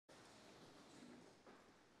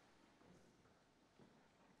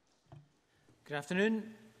Good afternoon.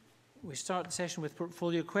 We start the session with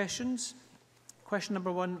portfolio questions. Question number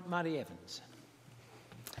 1, Mary Evans.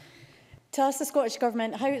 To ask the Scottish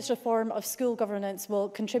Government how its reform of school governance will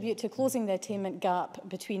contribute to closing the attainment gap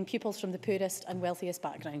between pupils from the poorest and wealthiest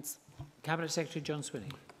backgrounds. Cabinet Secretary John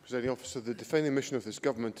Swinney. Presiding Officer, the defining mission of this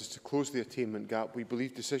Government is to close the attainment gap. We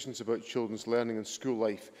believe decisions about children's learning and school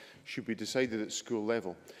life should be decided at school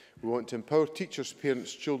level. We want to empower teachers,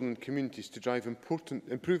 parents, children and communities to drive important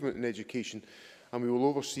improvement in education, and we will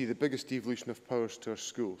oversee the biggest devolution of powers to our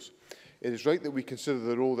schools. It is right that we consider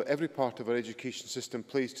the role that every part of our education system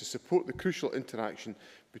plays to support the crucial interaction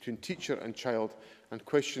between teacher and child, and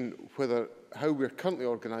question whether how we are currently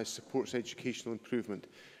organised supports educational improvement.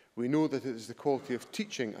 We know that it is the quality of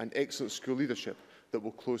teaching and excellent school leadership that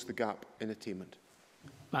will close the gap in attainment.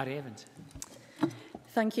 Mary Evans.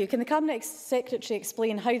 Thank you. Can the Cabinet Secretary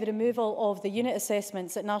explain how the removal of the unit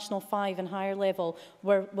assessments at National 5 and higher level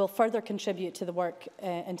will further contribute to the work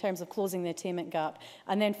in terms of closing the attainment gap,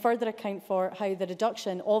 and then further account for how the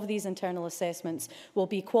reduction of these internal assessments will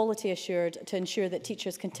be quality assured to ensure that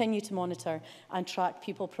teachers continue to monitor and track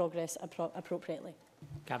pupil progress appropriately?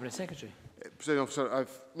 Cabinet Secretary. Presiding Officer,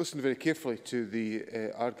 I've listened very carefully to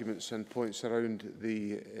the arguments and points around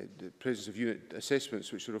the presence of unit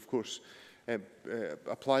assessments, which are of course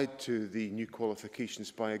applied to the new qualifications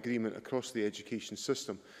by agreement across the education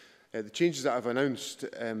system. The changes that I've announced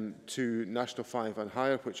to National 5 and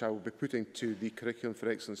higher, which I will be putting to the Curriculum for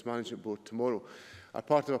Excellence Management Board tomorrow, are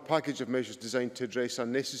part of a package of measures designed to address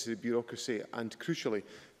unnecessary bureaucracy and, crucially,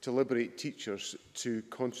 to liberate teachers to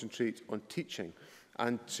concentrate on teaching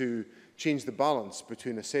and to change the balance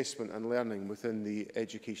between assessment and learning within the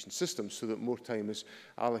education system so that more time is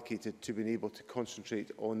allocated to being able to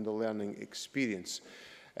concentrate on the learning experience.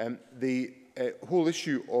 The whole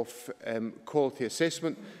issue of quality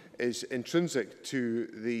assessment is intrinsic to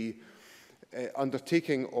the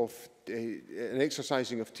undertaking of an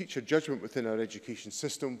exercising of teacher judgment within our education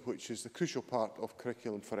system, which is the crucial part of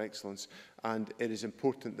Curriculum for Excellence, and it is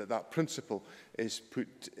important that that principle is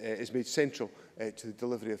made central to the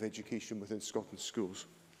delivery of education within Scotland's schools.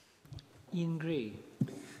 Ian Gray.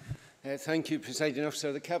 Thank you, Presiding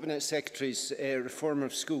Officer. The Cabinet Secretary's reform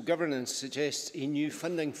of school governance suggests a new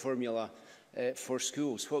funding formula for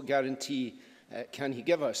schools. What guarantee can he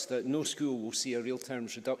give us that no school will see a real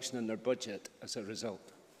terms reduction in their budget as a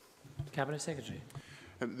result? Cabinet Secretary.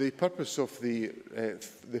 The purpose of the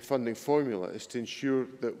funding formula is to ensure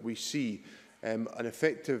that we see an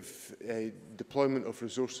effective deployment of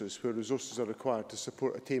resources where resources are required to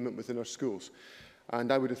support attainment within our schools.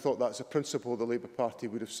 And I would have thought that's a principle the Labour Party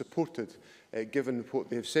would have supported, given what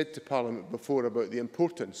they have said to Parliament before about the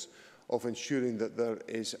importance of ensuring that there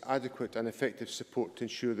is adequate and effective support to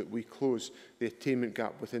ensure that we close the attainment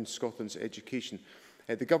gap within Scotland's education.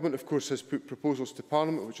 The Government, of course, has put proposals to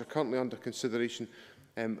Parliament, which are currently under consideration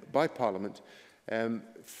by Parliament,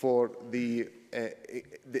 for the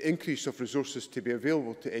increase of resources to be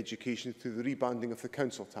available to education through the rebanding of the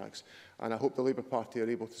council tax. And I hope the Labour Party are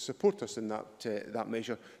able to support us in that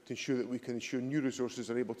measure to ensure that we can ensure new resources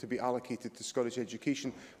are able to be allocated to Scottish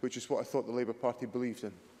education, which is what I thought the Labour Party believed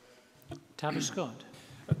in. Tavish Scott.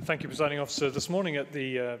 Thank you, Presiding Officer. This morning at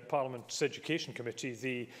the Parliament's Education Committee,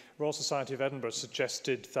 the Royal Society of Edinburgh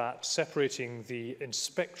suggested that separating the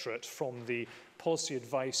inspectorate from the policy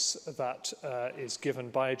advice that is given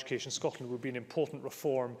by Education Scotland would be an important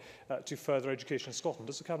reform to further education in Scotland.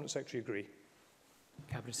 Does the Cabinet Secretary agree?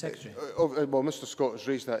 Cabinet Secretary. Well, Mr Scott has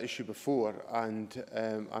raised that issue before, and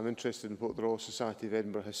I'm interested in what the Royal Society of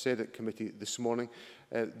Edinburgh has said at committee this morning.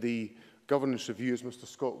 The governance review, as Mr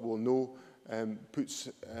Scott will know,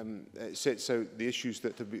 sets out the issues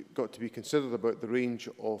that have got to be considered about the range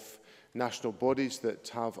of national bodies that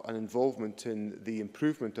have an involvement in the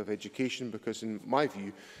improvement of education, because in my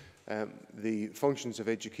view the functions of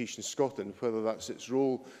Education Scotland, whether that's its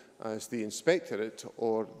role as the inspectorate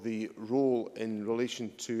or the role in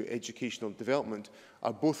relation to educational development,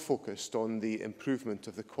 are both focused on the improvement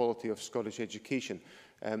of the quality of Scottish education.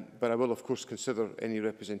 But I will, of course, consider any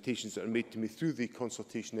representations that are made to me through the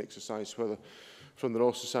consultation exercise, whether from the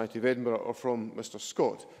Royal Society of Edinburgh or from Mr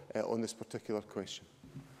Scott, on this particular question.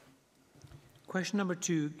 Question number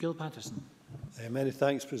 2, Gil Patterson. Many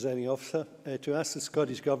thanks, Presiding Officer. To ask the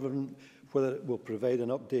Scottish Government whether it will provide an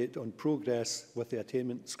update on progress with the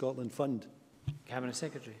Attainment Scotland Fund. Cabinet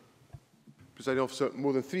Secretary. Presiding Officer,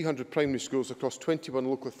 more than 300 primary schools across 21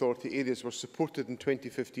 local authority areas were supported in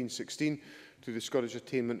 2015-16 through the Scottish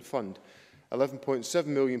Attainment Fund. £11.7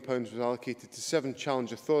 million was allocated to 7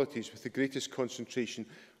 challenge authorities with the greatest concentration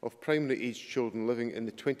of primary-aged children living in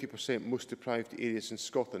the 20% most deprived areas in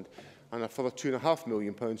Scotland, and a further £2.5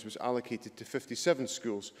 million was allocated to 57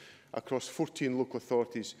 schools across 14 local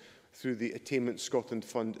authorities through the Attainment Scotland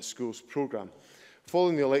Fund Schools programme.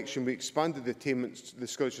 Following the election, we expanded the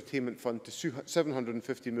Scottish Attainment Fund to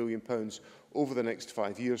 £750 million over the next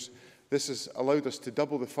 5 years. This has allowed us to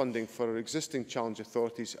double the funding for our existing challenge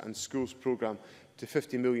authorities and schools programme to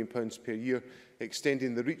 £50 million per year,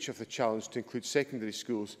 extending the reach of the challenge to include secondary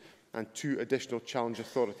schools and 2 additional challenge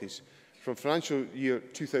authorities. From financial year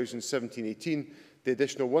 2017-18, the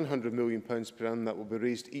additional £100 million per annum that will be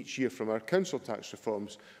raised each year from our council tax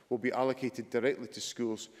reforms will be allocated directly to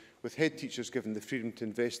schools, with head teachers given the freedom to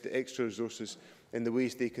invest the extra resources in the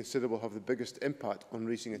ways they consider will have the biggest impact on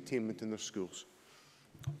raising attainment in their schools.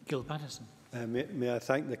 Gil Patterson. May I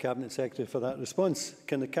thank the Cabinet Secretary for that response.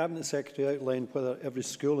 Can the Cabinet Secretary outline whether every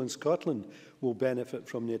school in Scotland will benefit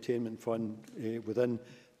from the Attainment Fund within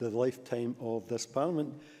the lifetime of this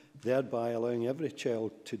Parliament, thereby allowing every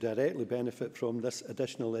child to directly benefit from this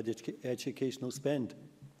additional educational spend?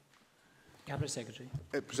 Cabinet Secretary.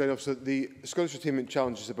 Presiding Officer, the Scottish Attainment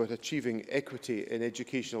Challenge is about achieving equity in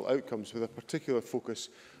educational outcomes with a particular focus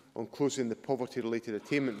on closing the poverty-related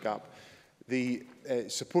attainment gap. The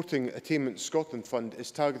Supporting Attainment Scotland Fund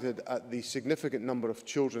is targeted at the significant number of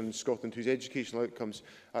children in Scotland whose educational outcomes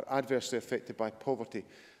are adversely affected by poverty.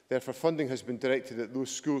 Therefore, funding has been directed at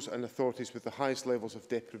those schools and authorities with the highest levels of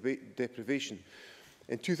deprivation.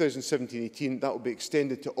 In 2017-18, that will be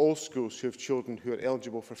extended to all schools who have children who are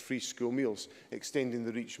eligible for free school meals, extending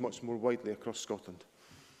the reach much more widely across Scotland.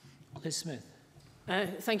 Liz Smith.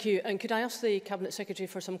 Thank you. And could I ask the Cabinet Secretary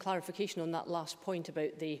for some clarification on that last point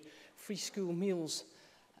about the free school meals?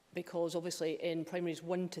 Because obviously in primaries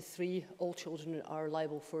 1 to 3, all children are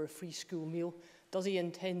liable for a free school meal. Does he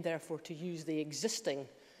intend therefore to use the existing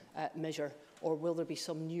measure, or will there be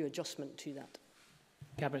some new adjustment to that?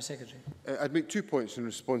 Cabinet Secretary. I'd make 2 points in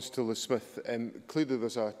response to Liz Smith. Clearly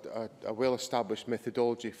there's a well-established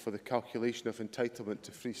methodology for the calculation of entitlement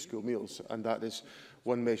to free school meals, and that is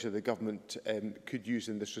one measure the government could use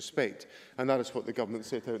in this respect, and that is what the government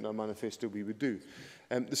set out in our manifesto we would do.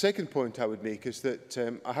 The second point I would make is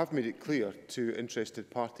that I have made it clear to interested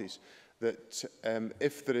parties that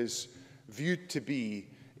if there is viewed to be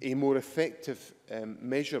a more effective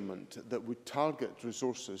measurement that would target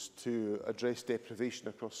resources to address deprivation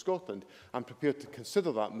across Scotland, I'm prepared to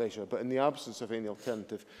consider that measure, but in the absence of any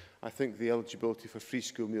alternative, I think the eligibility for free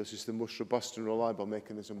school meals is the most robust and reliable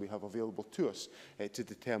mechanism we have available to us to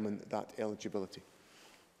determine that eligibility.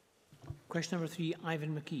 Question number 3,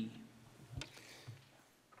 Ivan McKee.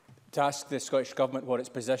 To ask the Scottish Government what its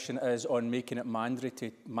position is on making it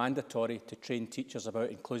mandatory to train teachers about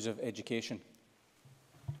inclusive education.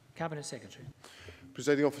 Cabinet Secretary.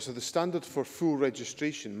 Presiding Officer, the standard for full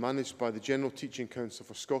registration managed by the General Teaching Council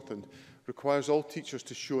for Scotland requires all teachers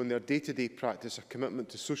to show in their day-to-day practice a commitment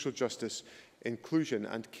to social justice, inclusion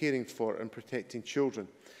and caring for and protecting children.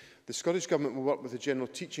 The Scottish Government will work with the General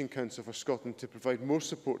Teaching Council for Scotland to provide more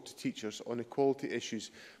support to teachers on equality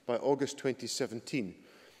issues by August 2017.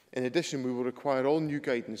 In addition, we will require all new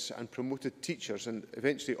guidance and promoted teachers, and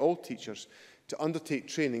eventually all teachers, to undertake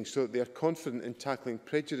training so that they are confident in tackling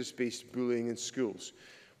prejudice-based bullying in schools.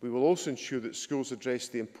 We will also ensure that schools address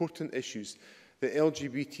the important issues that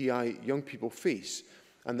LGBTI young people face,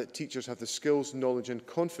 and that teachers have the skills, knowledge and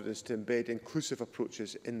confidence to embed inclusive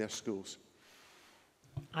approaches in their schools.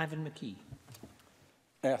 Ivan McKee.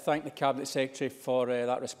 I thank the Cabinet Secretary for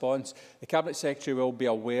that response. The Cabinet Secretary will be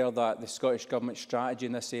aware that the Scottish Government's strategy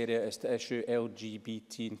in this area is to issue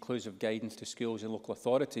LGBT inclusive guidance to schools and local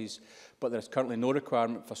authorities, but there is currently no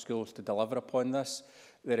requirement for schools to deliver upon this.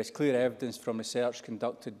 There is clear evidence from research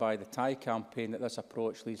conducted by the TIE campaign that this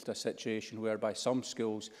approach leads to a situation whereby some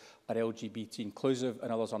schools are LGBT inclusive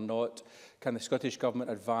and others are not. Can the Scottish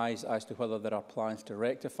Government advise as to whether there are plans to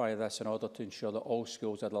rectify this in order to ensure that all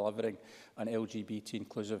schools are delivering an LGBT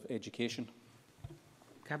inclusive education?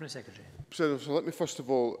 Cabinet Secretary. So let me first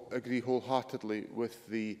of all agree wholeheartedly with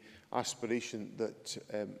the aspiration that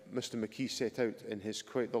Mr McKee set out in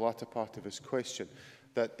the latter part of his question,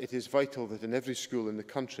 that it is vital that in every school in the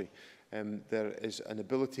country there is an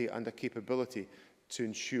ability and a capability to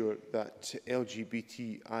ensure that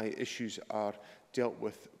LGBTI issues are dealt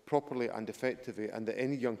with properly and effectively, and that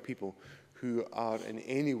any young people who are in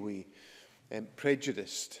any way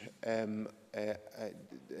prejudiced in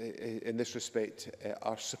this respect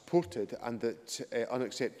are supported, and that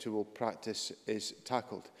unacceptable practice is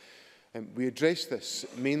tackled. We address this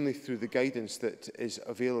mainly through the guidance that is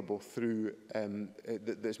available through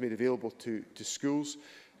that's made available to schools.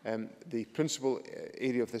 The principal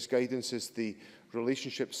area of this guidance is the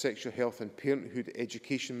relationship, sexual health and parenthood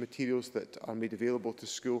education materials that are made available to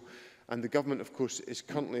school. And the Government, of course, is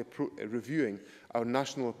currently reviewing our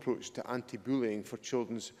national approach to anti-bullying for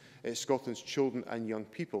Scotland's children and young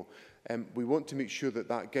people. We want to make sure that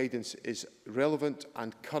that guidance is relevant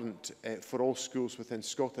and current for all schools within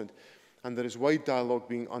Scotland. And there is wide dialogue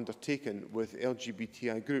being undertaken with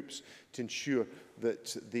LGBTI groups to ensure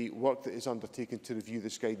that the work that is undertaken to review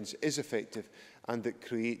this guidance is effective and that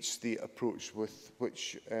creates the approach with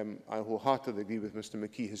which I wholeheartedly agree with Mr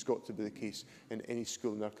McKee has got to be the case in any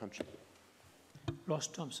school in our country. Ross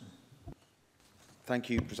Thompson.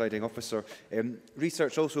 Thank you, Presiding Officer.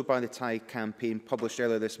 Research also by the TIE campaign published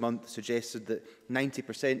earlier this month suggested that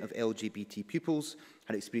 90% of LGBT pupils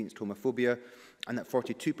had experienced homophobia and that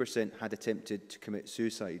 42% had attempted to commit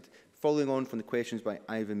suicide. Following on from the questions by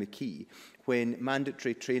Ivan McKee, when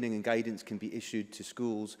mandatory training and guidance can be issued to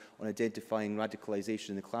schools on identifying radicalisation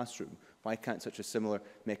in the classroom, why can't such a similar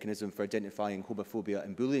mechanism for identifying homophobia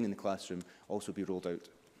and bullying in the classroom also be rolled out?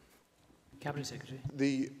 Cabinet Secretary.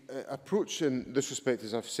 The approach in this respect,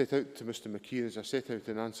 as I've set out to Mr McKee, as I set out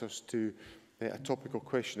in answers to a topical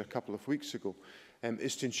question a couple of weeks ago,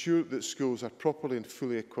 is to ensure that schools are properly and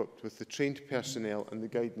fully equipped with the trained personnel and the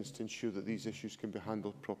guidance to ensure that these issues can be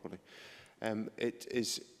handled properly. It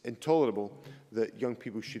is intolerable that young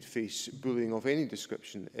people should face bullying of any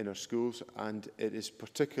description in our schools, and it is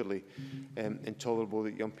particularly intolerable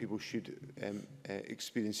that young people should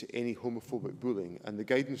experience any homophobic bullying. And the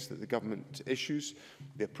guidance that the Government issues,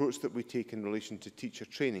 the approach that we take in relation to teacher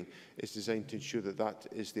training, is designed to ensure that that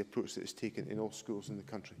is the approach that is taken in all schools in the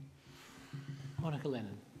country. Monica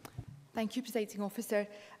Lennon. Thank you, Presiding Officer.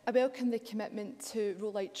 I welcome the commitment to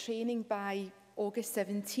roll out training by August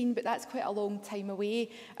 17, but that's quite a long time away,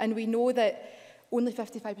 and we know that only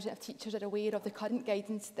 55% of teachers are aware of the current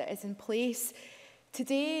guidance that is in place.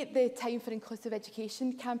 Today, the Time for Inclusive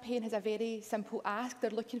Education campaign has a very simple ask. They're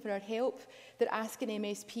looking for our help. They're asking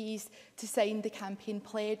MSPs to sign the campaign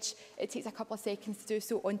pledge. It takes a couple of seconds to do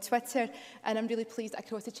so on Twitter, and I'm really pleased that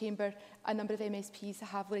across the Chamber a number of MSPs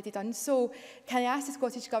have already done so. Can I ask the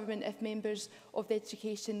Scottish Government if members of the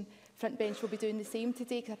education front bench will be doing the same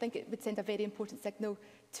today? Because I think it would send a very important signal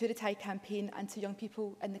to the TIE campaign and to young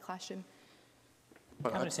people in the classroom.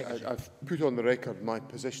 I've put on the record my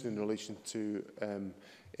position in relation to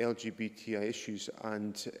LGBTI issues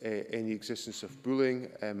and any existence of bullying.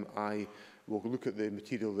 I will look at the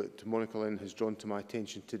material that Monica Lennon has drawn to my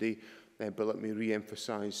attention today, but let me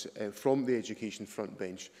re-emphasise from the education front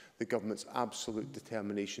bench the Government's absolute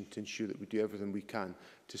determination to ensure that we do everything we can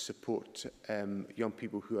to support young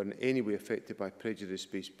people who are in any way affected by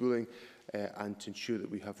prejudice-based bullying and to ensure that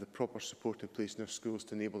we have the proper support in place in our schools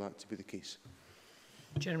to enable that to be the case.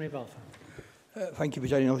 Jeremy Balfour. Thank you,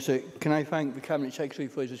 Presiding Officer. Can I thank the Cabinet Secretary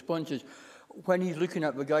for his responses? When he's looking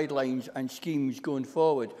at the guidelines and schemes going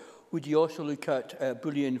forward, would he also look at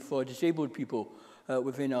bullying for disabled people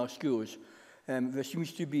within our schools? There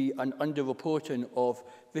seems to be an underreporting of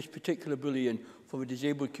this particular bullying for the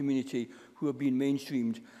disabled community who are being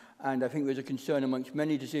mainstreamed, and I think there's a concern amongst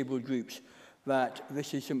many disabled groups that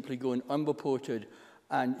this is simply going unreported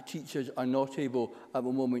and teachers are not able at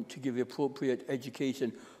the moment to give the appropriate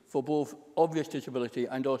education for both obvious disability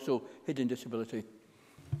and also hidden disability.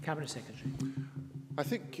 Cabinet Secretary. I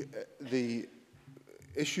think the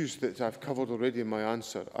issues that I've covered already in my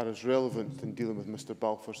answer are as relevant in dealing with Mr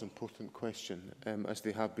Balfour's important question as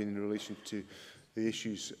they have been in relation to the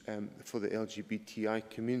issues for the LGBTI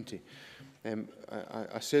community.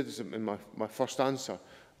 I said this in my first answer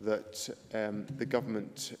that the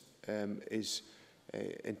Government is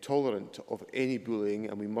intolerant of any bullying,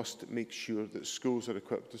 and we must make sure that schools are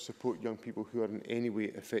equipped to support young people who are in any way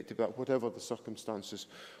affected by that, whatever the circumstances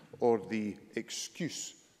or the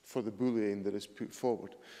excuse for the bullying that is put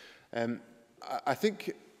forward. I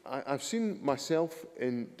think I've seen myself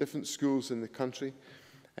in different schools in the country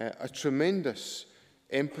a tremendous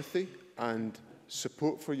empathy and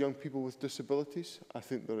support for young people with disabilities. I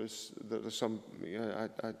think there is some,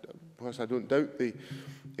 whilst I don't doubt the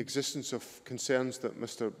existence of concerns that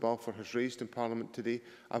Mr Balfour has raised in Parliament today,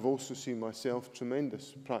 I've also seen myself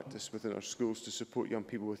tremendous practice within our schools to support young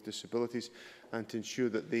people with disabilities and to ensure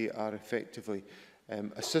that they are effectively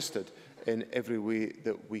assisted in every way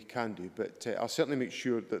that we can do. But I'll certainly make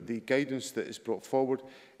sure that the guidance that is brought forward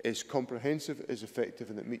is comprehensive, is effective,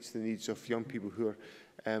 and it meets the needs of young people who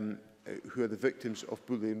are the victims of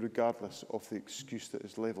bullying, regardless of the excuse that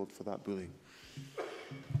is levelled for that bullying.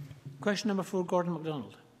 Question number 4, Gordon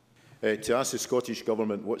MacDonald. To ask the Scottish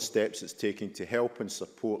Government what steps it's taking to help and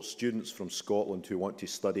support students from Scotland who want to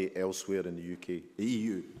study elsewhere in the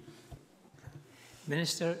EU.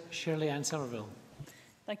 Minister Shirley-Ann Somerville.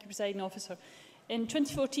 Thank you, Presiding Officer. In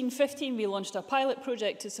 2014-15, we launched a pilot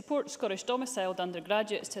project to support Scottish domiciled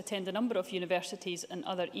undergraduates to attend a number of universities in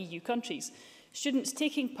other EU countries. Students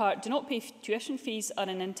taking part do not pay tuition fees and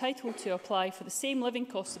are entitled to apply for the same living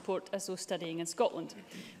cost support as those studying in Scotland.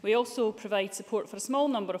 We also provide support for a small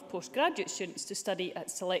number of postgraduate students to study at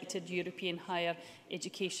selected European higher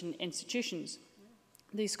education institutions.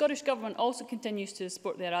 The Scottish Government also continues to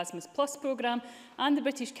support the Erasmus Plus programme and the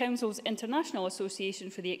British Council's International Association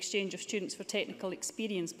for the Exchange of Students for Technical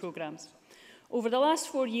Experience programmes. Over the last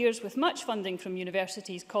 4 years, with much funding from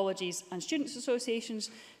universities, colleges and students' associations,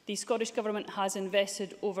 the Scottish Government has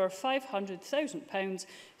invested over £500,000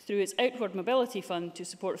 through its Outward Mobility Fund to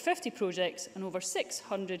support 50 projects and over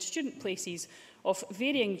 600 student places of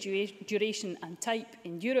varying duration and type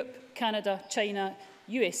in Europe, Canada, China,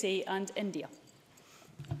 USA and India.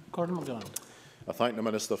 Gordon MacDonald. I thank the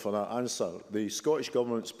Minister for that answer. The Scottish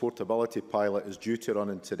Government's portability pilot is due to run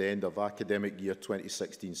into the end of academic year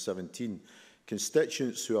 2016-17.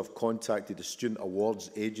 Constituents who have contacted the Student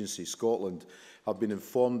Awards Agency Scotland have been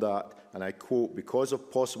informed that, and I quote, because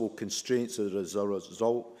of possible constraints as a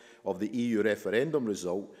result of the EU referendum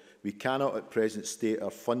result, we cannot at present state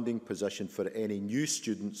our funding position for any new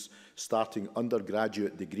students starting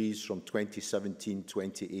undergraduate degrees from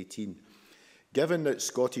 2017-2018. Given that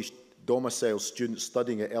Scottish domiciled students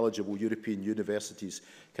studying at eligible European universities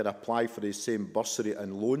can apply for the same bursary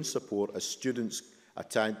and loan support as students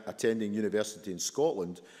attending university in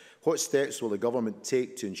Scotland, what steps will the Government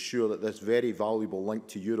take to ensure that this very valuable link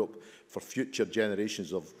to Europe for future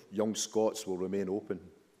generations of young Scots will remain open?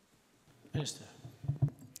 Minister.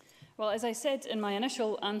 Well, as I said in my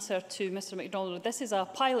initial answer to Mr MacDonald, this is a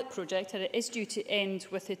pilot project and it is due to end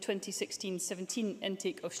with the 2016-17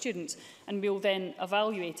 intake of students, and we will then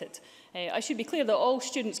evaluate it. I should be clear that all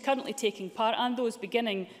students currently taking part and those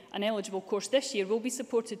beginning an eligible course this year will be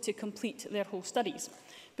supported to complete their whole studies.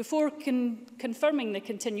 Before confirming the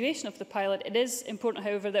continuation of the pilot, it is important,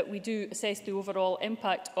 however, that we do assess the overall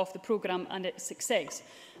impact of the programme and its success.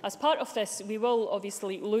 As part of this, we will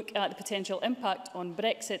obviously look at the potential impact on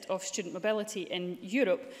Brexit of student mobility in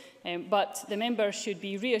Europe, but the members should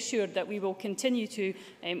be reassured that we will continue to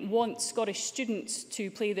want Scottish students to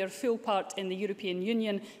play their full part in the European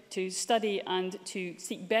Union, to study and to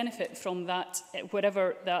seek benefit from that,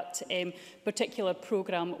 wherever that particular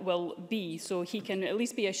programme will be. So he can at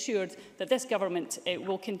least be assured that this government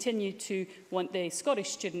will continue to want the Scottish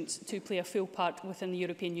students to play a full part within the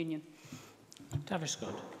European Union. Tavish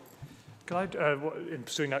Scott. Can I, in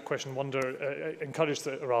pursuing that question, encourage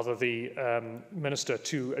the Minister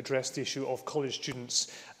to address the issue of college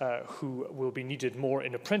students who will be needed more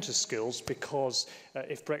in apprentice skills, because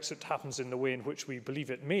if Brexit happens in the way in which we believe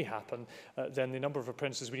it may happen, then the number of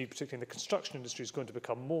apprentices we need, particularly in the construction industry, is going to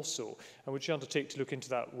become more so. And would you undertake to look into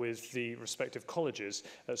that with the respective colleges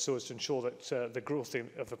so as to ensure that the growth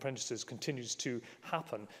of apprentices continues to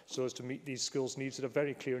happen, so as to meet these skills needs that are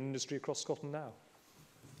very clear in industry across Scotland now?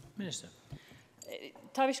 Minister.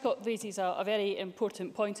 Tavish Scott raises a very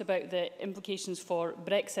important point about the implications for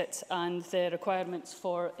Brexit, and the requirements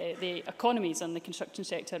for the economies, and the construction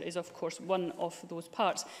sector is of course one of those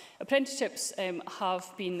parts. Apprenticeships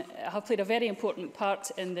have played a very important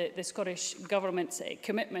part in the Scottish Government's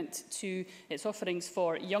commitment to its offerings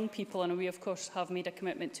for young people, and we of course have made a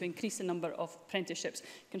commitment to increase the number of apprenticeships.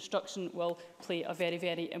 Construction will play a very,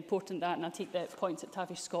 very important that, and I take the point that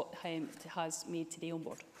Tavish Scott has made today on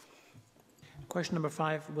board. Question number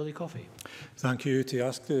 5, Willie Coffey. Thank you. To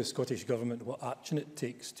ask the Scottish Government what action it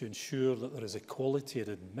takes to ensure that there is equality in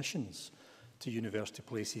admissions to university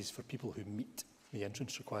places for people who meet the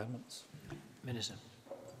entrance requirements. Minister.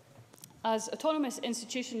 As autonomous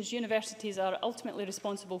institutions, universities are ultimately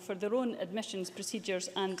responsible for their own admissions procedures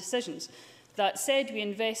and decisions. That said, we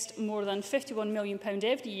invest more than £51 million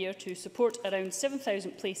every year to support around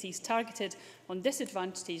 7,000 places targeted on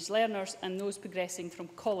disadvantaged learners and those progressing from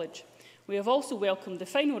college. We have also welcomed the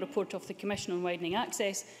final report of the Commission on Widening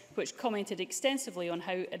Access, which commented extensively on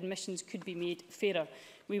how admissions could be made fairer.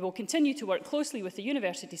 We will continue to work closely with the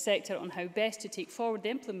university sector on how best to take forward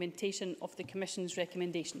the implementation of the Commission's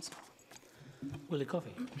recommendations. Willie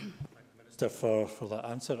Coffey. Minister, for that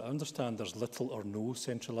answer. I understand there's little or no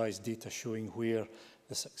centralised data showing where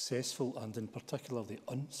the successful and in particular the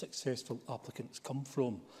unsuccessful applicants come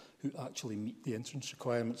from who actually meet the entrance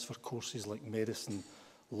requirements for courses like medicine,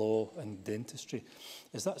 law and dentistry.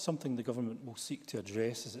 Is that something the Government will seek to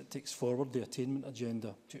address as it takes forward the attainment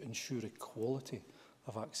agenda to ensure equality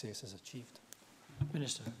of access is achieved.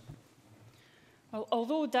 Minister. Well,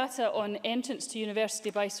 although data on entrance to university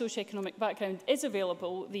by socio-economic background is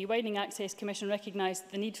available, the Widening Access Commission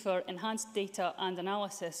recognised the need for enhanced data and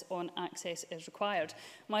analysis on access is required.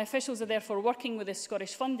 My officials are therefore working with the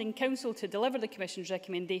Scottish Funding Council to deliver the Commission's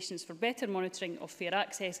recommendations for better monitoring of fair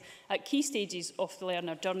access at key stages of the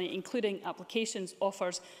learner journey, including applications,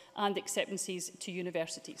 offers and acceptances to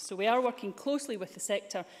universities. So we are working closely with the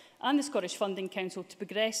sector and the Scottish Funding Council to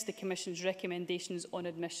progress the Commission's recommendations on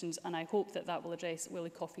admissions, and I hope that that will address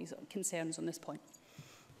Willie Coffey's concerns on this point.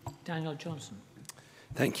 Daniel Johnson.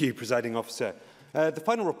 Thank you, Presiding Officer. The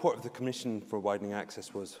final report of the Commission for Widening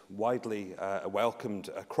Access was widely welcomed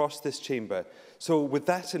across this chamber. So with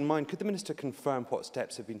that in mind, could the Minister confirm what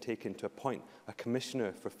steps have been taken to appoint a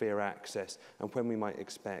Commissioner for Fair Access and when we might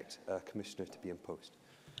expect a Commissioner to be imposed?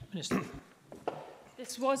 Minister.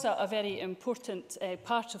 This was a very important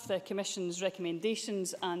part of the Commission's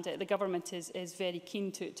recommendations, and the Government is very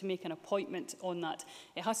keen to make an appointment on that.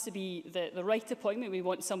 It has to be the right appointment. We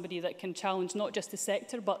want somebody that can challenge not just the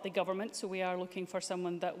sector but the Government, so we are looking for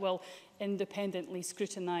someone that will independently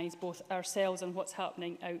scrutinise both ourselves and what's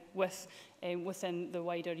happening out within the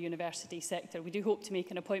wider university sector. We do hope to make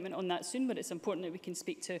an appointment on that soon, but it's important that we can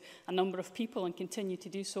speak to a number of people and continue to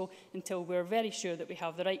do so until we're very sure that we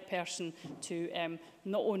have the right person to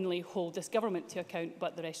not only hold this Government to account,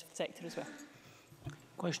 but the rest of the sector as well.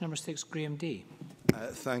 Question number 6, Graham Day.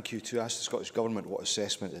 Thank you. To ask the Scottish Government what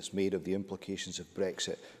assessment it's made of the implications of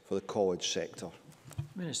Brexit for the college sector.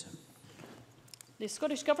 Minister. The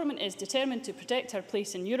Scottish Government is determined to protect our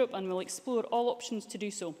place in Europe and will explore all options to do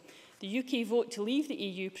so. The UK vote to leave the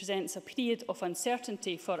EU presents a period of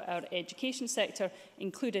uncertainty for our education sector,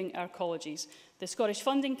 including our colleges. The Scottish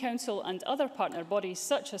Funding Council and other partner bodies,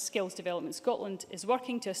 such as Skills Development Scotland, is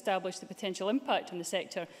working to establish the potential impact on the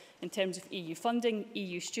sector in terms of EU funding,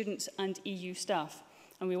 EU students and EU staff.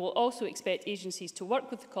 And we will also expect agencies to work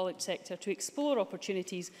with the college sector to explore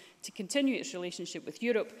opportunities to continue its relationship with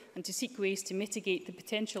Europe and to seek ways to mitigate the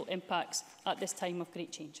potential impacts at this time of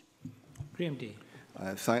great change. Graham Day.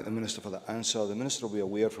 I thank the Minister for that answer. The Minister will be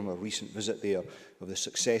aware from a recent visit there of the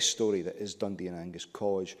success story that is Dundee and Angus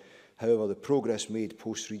College. However, the progress made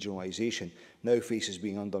post-regionalisation now faces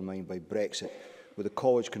being undermined by Brexit, with the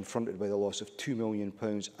college confronted by the loss of £2 million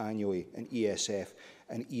annually in ESF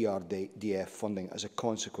and ERDF funding as a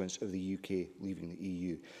consequence of the UK leaving the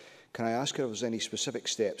EU. Can I ask her if there are any specific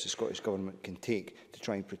steps the Scottish Government can take to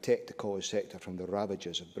try and protect the college sector from the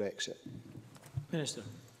ravages of Brexit? Minister.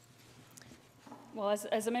 Well,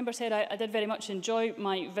 as the member said, I did very much enjoy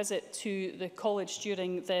my visit to the college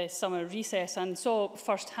during the summer recess and saw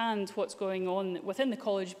firsthand what's going on within the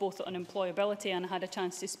college, both on employability, and had a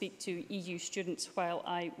chance to speak to EU students while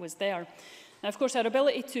I was there. Now, of course, our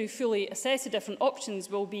ability to fully assess the different options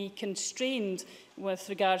will be constrained with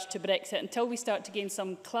regards to Brexit until we start to gain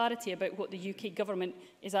some clarity about what the UK Government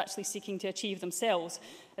is actually seeking to achieve themselves.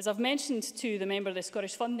 As I've mentioned to the member, the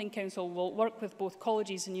Scottish Funding Council will work with both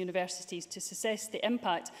colleges and universities to assess the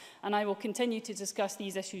impact, and I will continue to discuss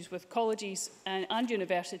these issues with colleges and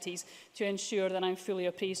universities to ensure that I'm fully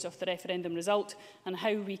appraised of the referendum result and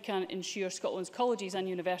how we can ensure Scotland's colleges and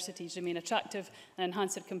universities remain attractive and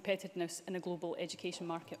enhance their competitiveness in a global education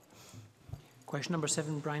market. Question number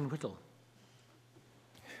 7, Brian Whittle.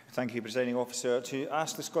 Thank you, Presiding Officer. To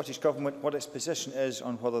ask the Scottish Government what its position is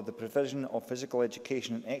on whether the provision of physical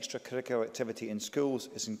education and extracurricular activity in schools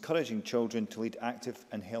is encouraging children to lead active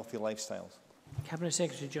and healthy lifestyles. Cabinet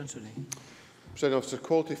Secretary Johnson. Presiding Officer,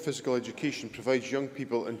 quality physical education provides young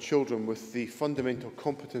people and children with the fundamental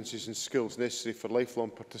competencies and skills necessary for lifelong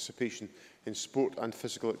participation in sport and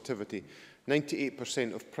physical activity.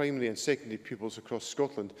 98% of primary and secondary pupils across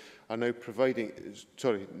Scotland are now providing,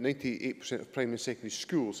 98% of primary and secondary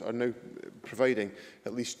schools are now providing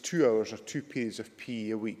at least 2 hours or 2 periods of PE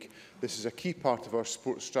a week. This is a key part of our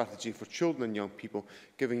sports strategy for children and young people,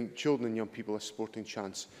 giving children and young people a sporting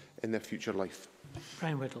chance in their future life.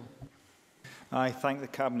 Brian Whittle. I thank the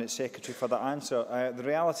Cabinet Secretary for that answer. The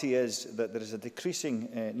reality is that there is a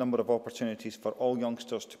decreasing number of opportunities for all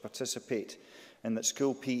youngsters to participate, and that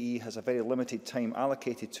school PE has a very limited time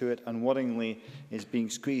allocated to it and worryingly is being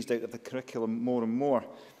squeezed out of the curriculum more and more.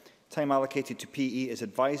 Time allocated to PE is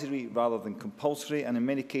advisory rather than compulsory, and in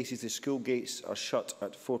many cases the school gates are shut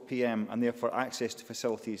at 4 p.m. and therefore access to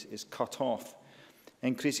facilities is cut off.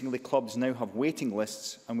 Increasingly, clubs now have waiting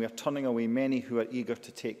lists, and we are turning away many who are eager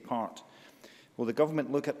to take part. Will the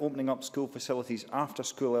Government look at opening up school facilities after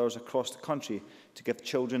school hours across the country to give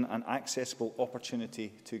children an accessible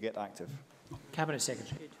opportunity to get active? Cabinet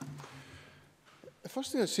Secretary.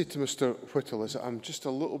 first thing I'd say to Mr Whittle is that I'm just a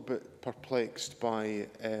little bit perplexed by,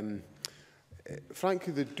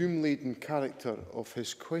 frankly, the doom-laden character of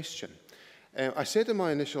his question. I said in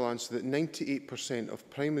my initial answer that 98% of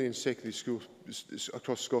primary and secondary schools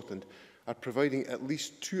across Scotland are providing at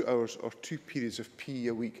least 2 hours or 2 periods of PE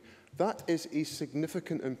a week. That is a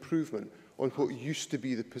significant improvement on what used to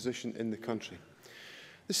be the position in the country.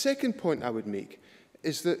 The second point I would make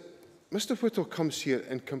is that Mr Whittle comes here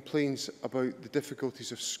and complains about the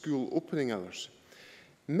difficulties of school opening hours.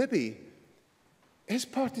 Maybe his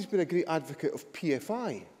party's been a great advocate of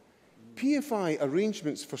PFI. PFI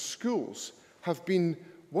arrangements for schools have been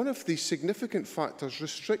one of the significant factors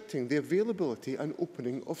restricting the availability and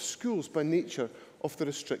opening of schools by nature of the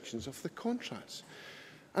restrictions of the contracts.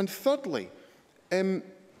 And thirdly,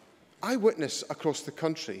 I witness across the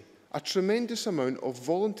country a tremendous amount of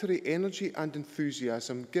voluntary energy and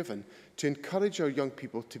enthusiasm given to encourage our young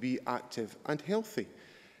people to be active and healthy.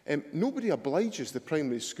 Nobody obliges the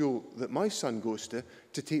primary school that my son goes to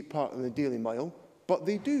take part in the Daily Mile, but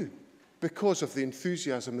they do, because of the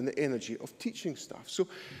enthusiasm and the energy of teaching staff. So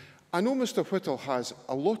I know Mr Whittle has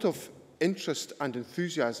a lot of interest and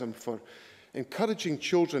enthusiasm for encouraging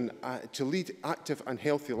children to lead active and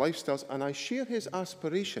healthy lifestyles, and I share his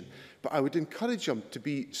aspiration, but I would encourage him to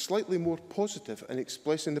be slightly more positive in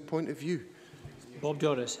expressing the point of view. Bob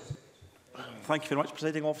Doris. Thank you very much,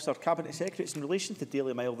 Presiding Officer. Cabinet Secretary, it's in relation to the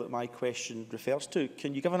Daily Mile that my question refers to.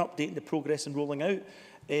 Can you give an update on the progress in rolling out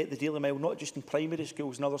the Daily Mile, not just in primary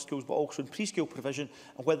schools and other schools, but also in preschool provision,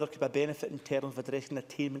 and whether there could be a benefit in terms of addressing the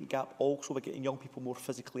attainment gap also by getting young people more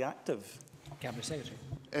physically active? Cabinet Secretary.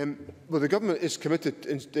 Well, the Government is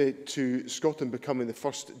committed to Scotland becoming the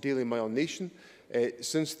first Daily Mile nation.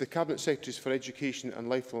 Since the Cabinet Secretaries for Education and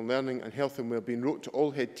Lifelong Learning and Health and Wellbeing wrote to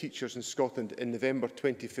all head teachers in Scotland in November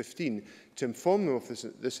 2015 to inform them of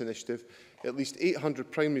this initiative, at least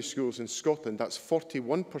 800 primary schools in Scotland, that's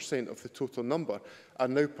 41% of the total number, are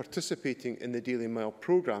now participating in the Daily Mile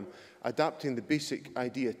programme, adapting the basic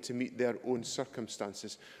idea to meet their own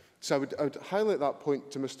circumstances. So I would highlight that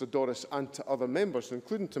point to Mr Doris and to other members,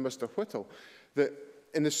 including to Mr Whittle, that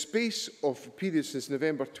in the space of periods since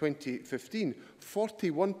November 2015,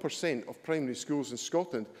 41% of primary schools in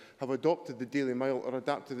Scotland have adopted the Daily Mile or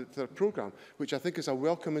adapted it to their programme, which I think is a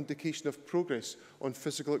welcome indication of progress on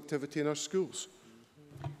physical activity in our schools.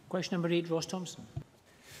 Question number 8, Ross Thompson.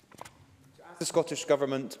 Ask the Scottish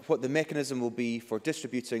Government what the mechanism will be for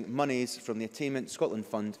distributing monies from the Attainment Scotland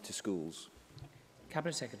Fund to schools.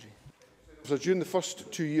 Cabinet Secretary. So during the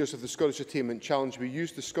first 2 years of the Scottish Attainment Challenge, we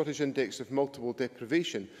used the Scottish Index of Multiple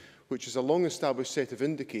Deprivation, which is a long-established set of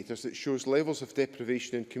indicators that shows levels of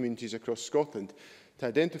deprivation in communities across Scotland, to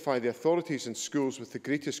identify the authorities and schools with the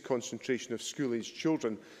greatest concentration of school-aged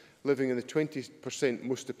children living in the 20%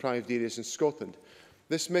 most deprived areas in Scotland.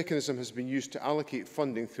 This mechanism has been used to allocate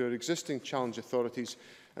funding through our existing challenge authorities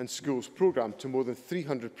and schools programme to more than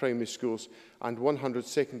 300 primary schools and 100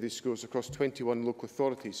 secondary schools across 21 local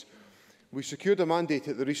authorities. We secured a mandate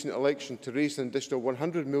at the recent election to raise an additional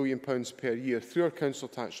 £100 million per year through our council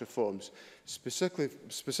tax reforms,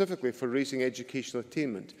 specifically for raising educational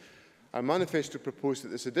attainment. Our manifesto proposed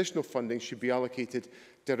that this additional funding should be allocated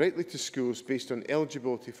directly to schools based on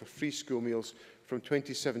eligibility for free school meals from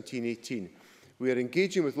 2017-18. We are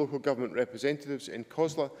engaging with local government representatives in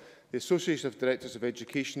COSLA, the Association of Directors of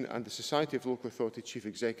Education and the Society of Local Authority Chief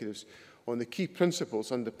Executives on the key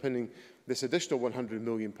principles underpinning this additional £100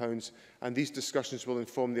 million, and these discussions will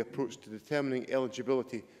inform the approach to determining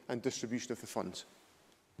eligibility and distribution of the funds.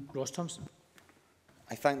 Ross Thompson.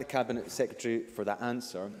 I thank the Cabinet Secretary for that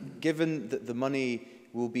answer. Given that the money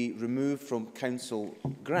will be removed from council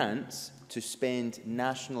grants to spend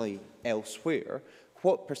nationally elsewhere,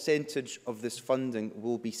 what percentage of this funding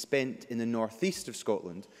will be spent in the North East of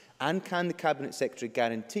Scotland, and can the Cabinet Secretary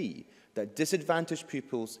guarantee that disadvantaged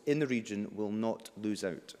pupils in the region will not lose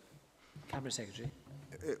out? Cabinet Secretary.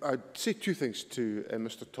 I'd say two things to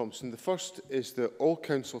Mr Thompson. The first is that all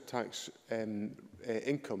council tax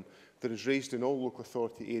income that is raised in all local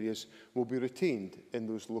authority areas will be retained in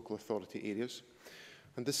those local authority areas.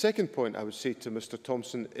 And the second point I would say to Mr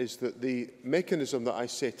Thompson is that the mechanism that I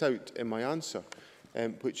set out in my answer,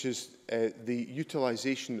 which is the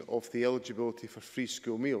utilisation of the eligibility for free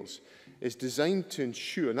school meals, is designed to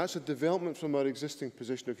ensure, and that's a development from our existing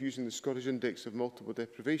position of using the Scottish Index of Multiple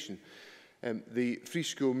Deprivation, the free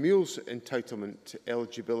school meals entitlement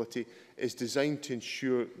eligibility is designed to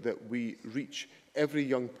ensure that we reach every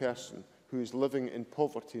young person who is living in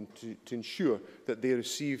poverty and to ensure that they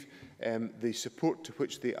receive the support to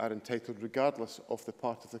which they are entitled, regardless of the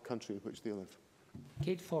part of the country in which they live.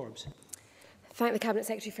 Kate Forbes. Thank the Cabinet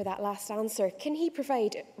Secretary for that last answer. Can he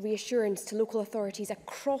provide reassurance to local authorities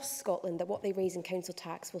across Scotland that what they raise in council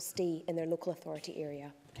tax will stay in their local authority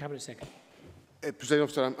area? Cabinet Secretary. Presiding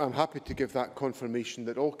Officer, I'm happy to give that confirmation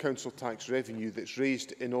that all council tax revenue that's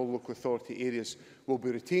raised in all local authority areas will be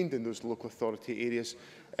retained in those local authority areas.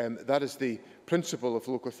 That is the principle of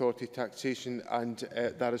local authority taxation, and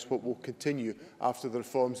that is what will continue after the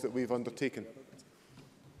reforms that we've undertaken.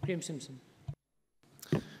 Graham Simpson.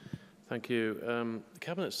 Thank you. The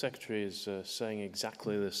Cabinet Secretary is saying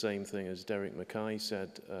exactly the same thing as Derek Mackay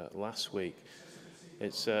said last week.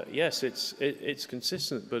 It's, yes, it's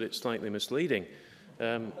consistent, but it's slightly misleading.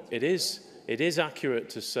 It is accurate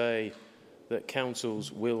to say that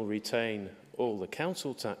councils will retain all the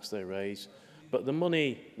council tax they raise, but the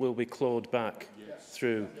money will be clawed back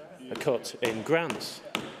through a cut in grants.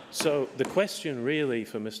 So the question really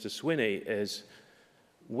for Mr Swinney is,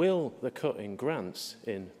 will the cut in grants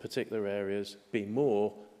in particular areas be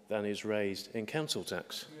more than is raised in council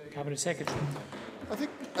tax? Cabinet Secretary. I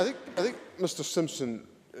think Mr Simpson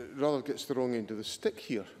rather gets the wrong end of the stick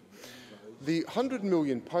here. The £100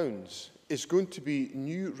 million is going to be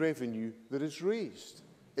new revenue that is raised.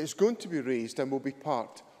 It's going to be raised and will be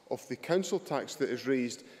part of the council tax that is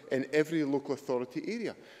raised in every local authority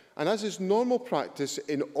area. And as is normal practice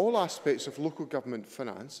in all aspects of local government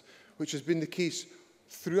finance, which has been the case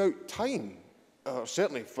throughout time,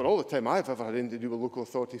 certainly for all the time I've ever had anything to do with local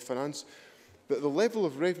authority finance, that the level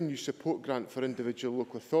of revenue support grant for individual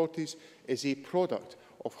local authorities is a product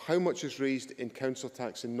of how much is raised in council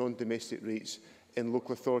tax and non-domestic rates in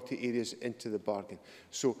local authority areas into the bargain.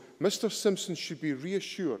 So Mr Simpson should be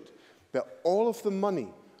reassured that all of the money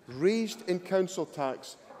raised in council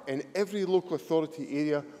tax in every local authority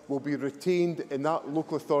area will be retained in that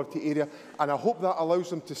local authority area, and I hope that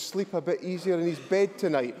allows him to sleep a bit easier in his bed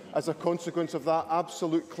tonight as a consequence of that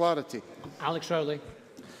absolute clarity. Alex Rowley.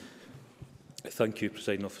 Thank you,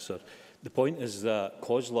 Presiding Officer. The point is that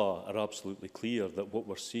COSLA are absolutely clear that what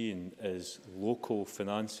we're seeing is local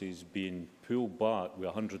finances being pulled back with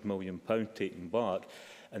 £100 million taken back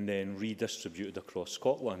and then redistributed across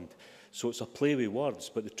Scotland. So it's a play with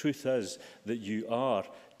words, but the truth is that you are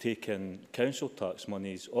taking council tax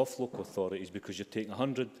monies off local authorities because you're taking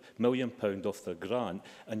 £100 million off their grant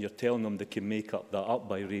and you're telling them they can make that up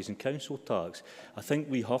by raising council tax. I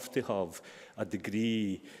think we have to have a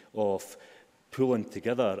degree of pulling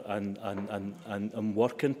together and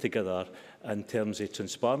working together in terms of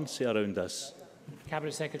transparency around this.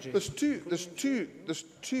 Cabinet Secretary. There's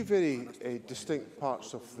two very distinct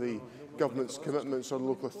parts of the government's commitments on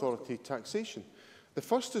local authority taxation. The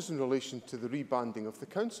first is in relation to the rebanding of the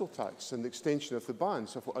council tax and the extension of the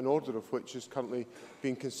bands, an order of which is currently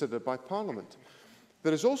being considered by Parliament.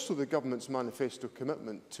 There is also the government's manifesto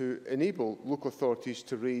commitment to enable local authorities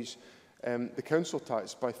to raise the council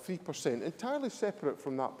tax by 3%, entirely separate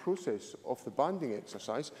from that process of the banding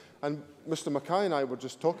exercise. And Mr Mackay and I were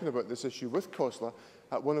just talking about this issue with COSLA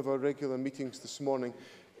at one of our regular meetings this morning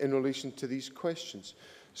in relation to these questions.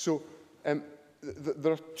 So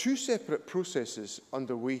there are two separate processes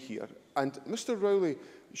underway here, and Mr Rowley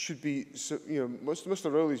should be,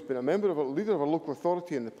 Mr Rowley's been a leader of a local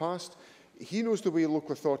authority in the past. He knows the way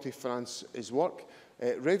local authority finance is work.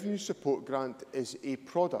 Revenue support grant is a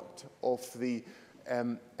product of the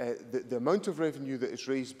amount of revenue that is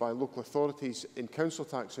raised by local authorities in council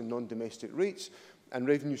tax and non-domestic rates, and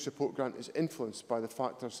revenue support grant is influenced by the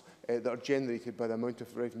factors that are generated by the amount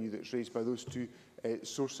of revenue that is raised by those two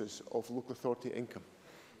sources of local authority income.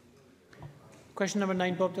 Question number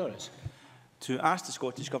 9, Bob Doris. To ask the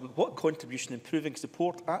Scottish Government what contribution improving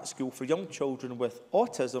support at school for young children with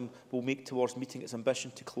autism will make towards meeting its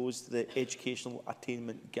ambition to close the educational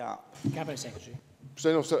attainment gap. Cabinet Secretary.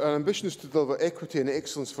 President Officer, our ambition is to deliver equity and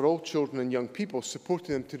excellence for all children and young people,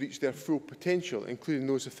 supporting them to reach their full potential, including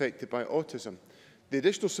those affected by autism. The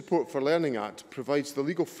Additional Support for Learning Act provides the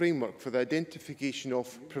legal framework for the identification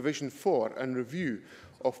of, provision for and review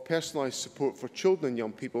of personalised support for children and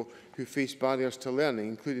young people who face barriers to learning,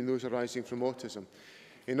 including those arising from autism.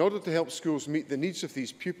 In order to help schools meet the needs of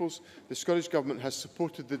these pupils, the Scottish Government has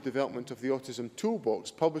supported the development of the Autism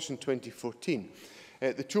Toolbox, published in 2014.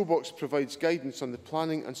 The Toolbox provides guidance on the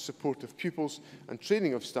planning and support of pupils and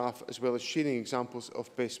training of staff, as well as sharing examples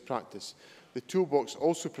of best practice. The Toolbox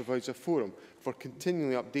also provides a forum for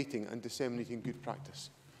continually updating and disseminating good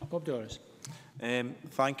practice. Bob Doris.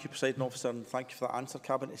 Thank you, Presiding Officer, and thank you for that answer,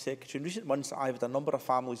 Cabinet Secretary. In recent months, I've had a number of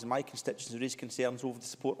families in my constituency raise concerns over the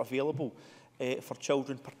support available for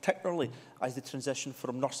children, particularly as the transition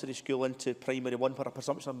from nursery school into primary one, where a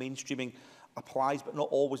presumption of mainstreaming applies, but not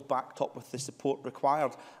always backed up with the support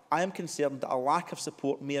required. I am concerned that a lack of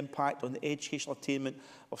support may impact on the educational attainment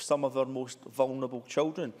of some of our most vulnerable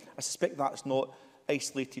children. I suspect that's not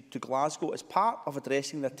isolated to Glasgow. As part of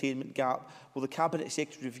addressing the attainment gap, will the Cabinet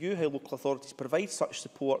Secretary review how local authorities provide such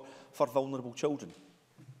support for vulnerable children?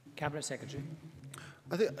 Cabinet Secretary.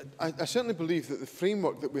 I certainly believe that the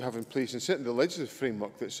framework that we have in place, and certainly the legislative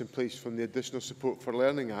framework that's in place from the Additional Support for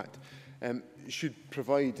Learning Act, should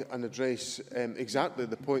provide and address exactly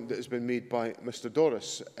the point that has been made by Mr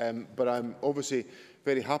Doris. But I'm obviously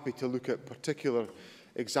very happy to look at particular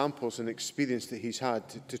examples and experience that he's had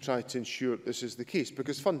to try to ensure this is the case.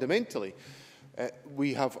 Because fundamentally,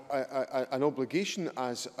 we have an obligation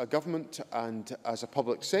as a government and as a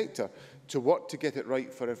public sector to work to get it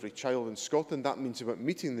right for every child in Scotland. That means about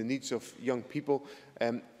meeting the needs of young people,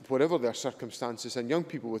 whatever their circumstances, and young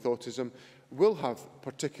people with autism will have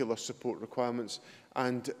particular support requirements,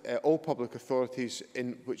 and all public authorities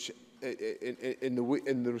in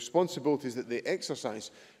the responsibilities that they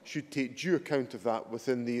exercise should take due account of that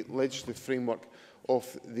within the legislative framework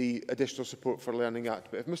of the Additional Support for Learning Act.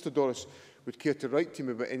 But if Mr Doris would care to write to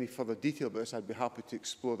me about any further detail about this, I'd be happy to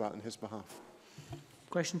explore that on his behalf.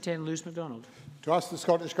 Question 10, Lewis MacDonald. To ask the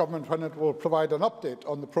Scottish Government when it will provide an update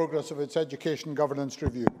on the progress of its education governance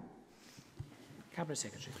review. Cabinet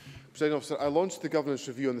Secretary. Presiding Officer, I launched the governance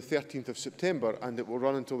review on the 13th of September and it will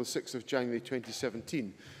run until the 6th of January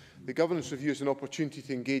 2017. The governance review is an opportunity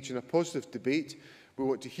to engage in a positive debate. We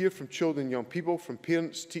want to hear from children and young people, from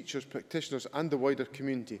parents, teachers, practitioners and the wider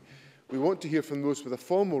community. We want to hear from those with a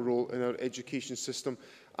formal role in our education system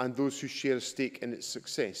and those who share a stake in its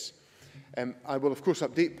success. I will of course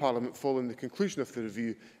update Parliament following the conclusion of the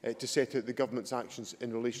review to set out the Government's actions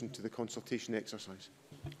in relation to the consultation exercise.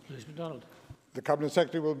 Lewis MacDonald. The Cabinet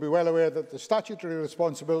Secretary will be well aware that the statutory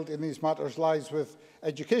responsibility in these matters lies with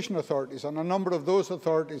education authorities, and a number of those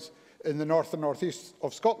authorities in the north and north east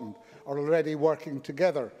of Scotland are already working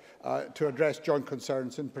together to address joint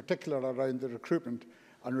concerns, in particular around the recruitment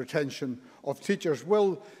and retention of teachers.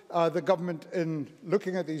 Will the Government, in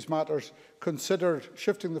looking at these matters, consider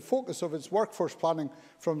shifting the focus of its workforce planning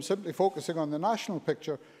from simply focusing on the national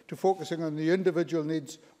picture to focusing on the individual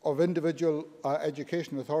needs of individual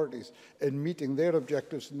education authorities in meeting their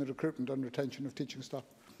objectives in the recruitment and retention of teaching staff?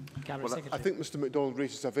 Well, I think Mr MacDonald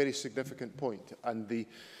raises a very significant point, and the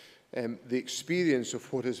experience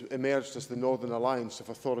of what has emerged as the Northern Alliance of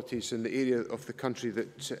authorities in the area of the country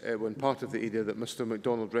that, when part of the area that Mr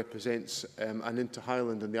MacDonald represents, and into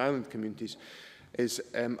Highland and the island communities, is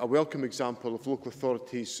a welcome example of local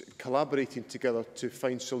authorities collaborating together to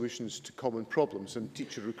find solutions to common problems. And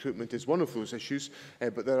teacher recruitment is one of those issues,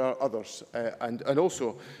 but there are others. And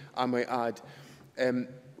also, I might add,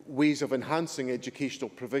 ways of enhancing educational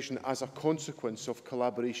provision as a consequence of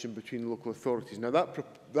collaboration between local authorities. Now,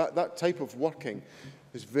 that type of working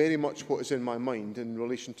is very much what is in my mind in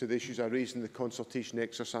relation to the issues I raised in the consultation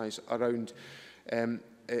exercise around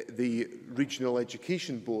the regional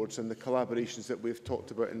education boards and the collaborations that we've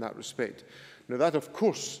talked about in that respect. Now, that, of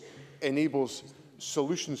course, enables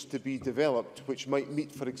solutions to be developed which might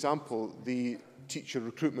meet, for example, the teacher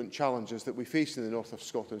recruitment challenges that we face in the north of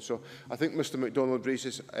Scotland. So I think Mr MacDonald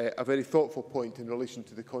raises a very thoughtful point in relation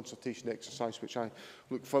to the consultation exercise, which I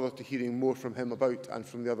look forward to hearing more from him about and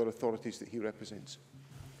from the other authorities that he represents.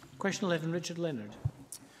 Question 11, Richard Leonard.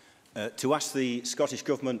 To ask the Scottish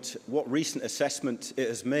Government what recent assessment it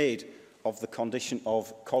has made of the condition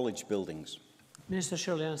of college buildings. Minister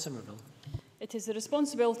Shirley-Anne Somerville. It is the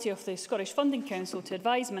responsibility of the Scottish Funding Council to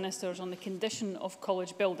advise ministers on the condition of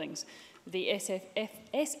college buildings. The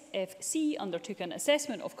SFC undertook an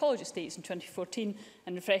assessment of college estates in 2014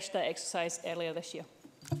 and refreshed that exercise earlier this year.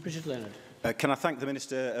 Richard Leonard. Can I thank the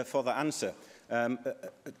Minister for that answer?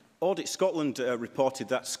 Audit Scotland reported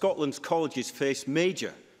that Scotland's colleges face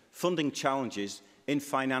major funding challenges in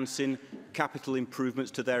financing capital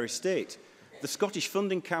improvements to their estate. The Scottish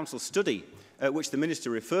Funding Council study, which the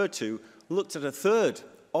Minister referred to, looked at a third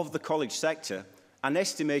of the college sector and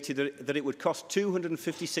estimated that it would cost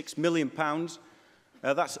 £256 million,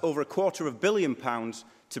 that's over £250 million,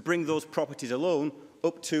 to bring those properties alone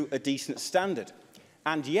up to a decent standard.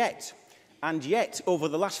 And yet, over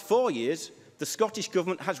the last 4 years, the Scottish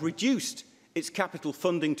Government has reduced its capital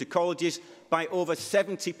funding to colleges by over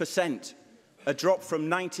 70%, a drop from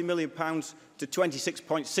 £90 million to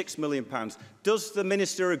 £26.6 million. Does the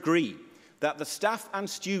Minister agree that the staff and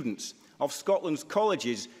students of Scotland's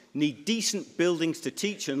colleges need decent buildings to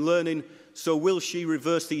teach and learn in, so will she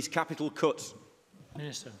reverse these capital cuts?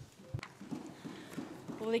 Minister.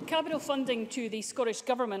 Well, the capital funding to the Scottish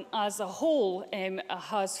Government as a whole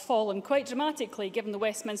has fallen quite dramatically given the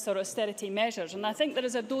Westminster austerity measures. And I think there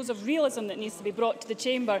is a dose of realism that needs to be brought to the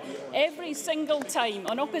Chamber. Every single time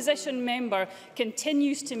an opposition member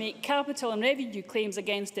continues to make capital and revenue claims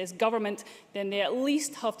against this government, then they at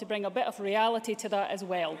least have to bring a bit of reality to that as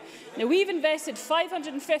well. Now, we've invested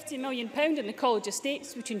 £550 million in the College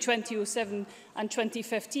Estates between 2007 and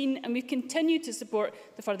 2015, and we've continued to support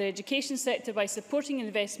the further education sector by supporting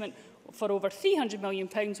investment for over £300 million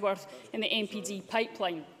worth in the MPD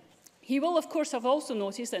pipeline. He will, of course, have also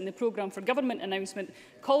noticed that in the programme for government announcement,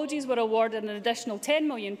 colleges were awarded an additional £10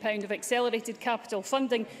 million of accelerated capital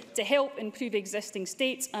funding to help improve existing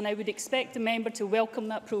states, and I would expect the member to welcome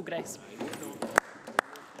that progress.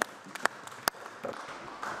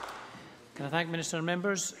 Can I thank Minister and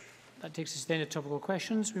members? That takes us to the end of topical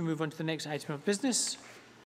questions. We move on to the next item of business.